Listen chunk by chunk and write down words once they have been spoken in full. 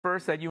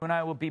first that you and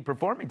I will be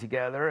performing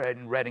together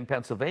in Reading,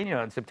 Pennsylvania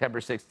on September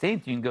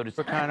 16th. You can go to...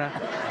 What kind of...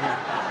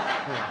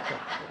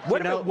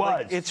 What it was?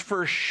 Like, it's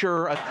for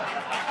sure a...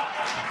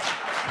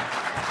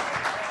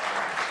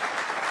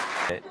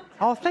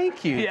 Oh,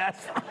 thank you.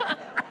 Yes.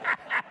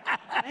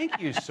 Thank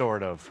you,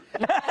 sort of.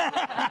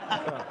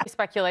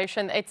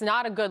 Speculation. It's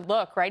not a good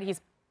look, right?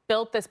 He's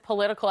built this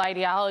political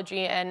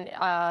ideology,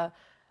 and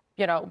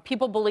you know,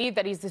 people believe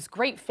that he's this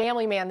great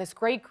family man, this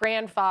great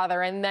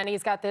grandfather, and then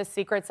he's got this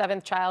secret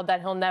seventh child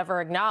that he'll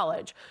never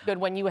acknowledge. Good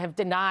when you have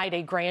denied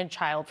a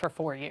grandchild for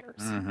 4 years.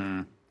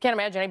 Mm-hmm. Can't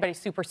imagine anybody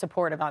super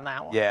supportive on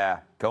that one. Yeah,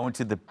 going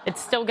to the...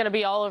 It's still going to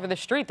be all over the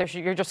street.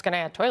 You're just going to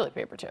add toilet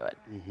paper to it.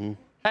 Mm-hmm.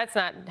 That's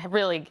not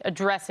really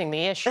addressing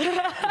the issue.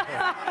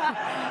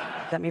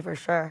 That me for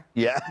sure.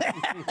 Yeah.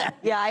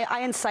 Yeah,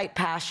 I incite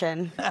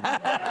passion.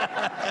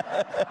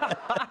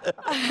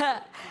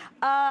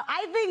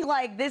 I think,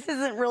 like, this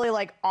isn't really,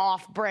 like,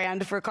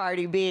 off-brand for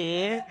Cardi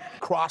B.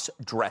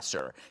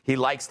 Cross-dresser. He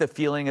likes the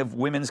feeling of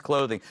women's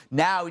clothing.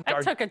 Now...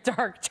 That took a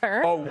dark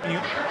turn. Oh, you...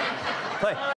 Play.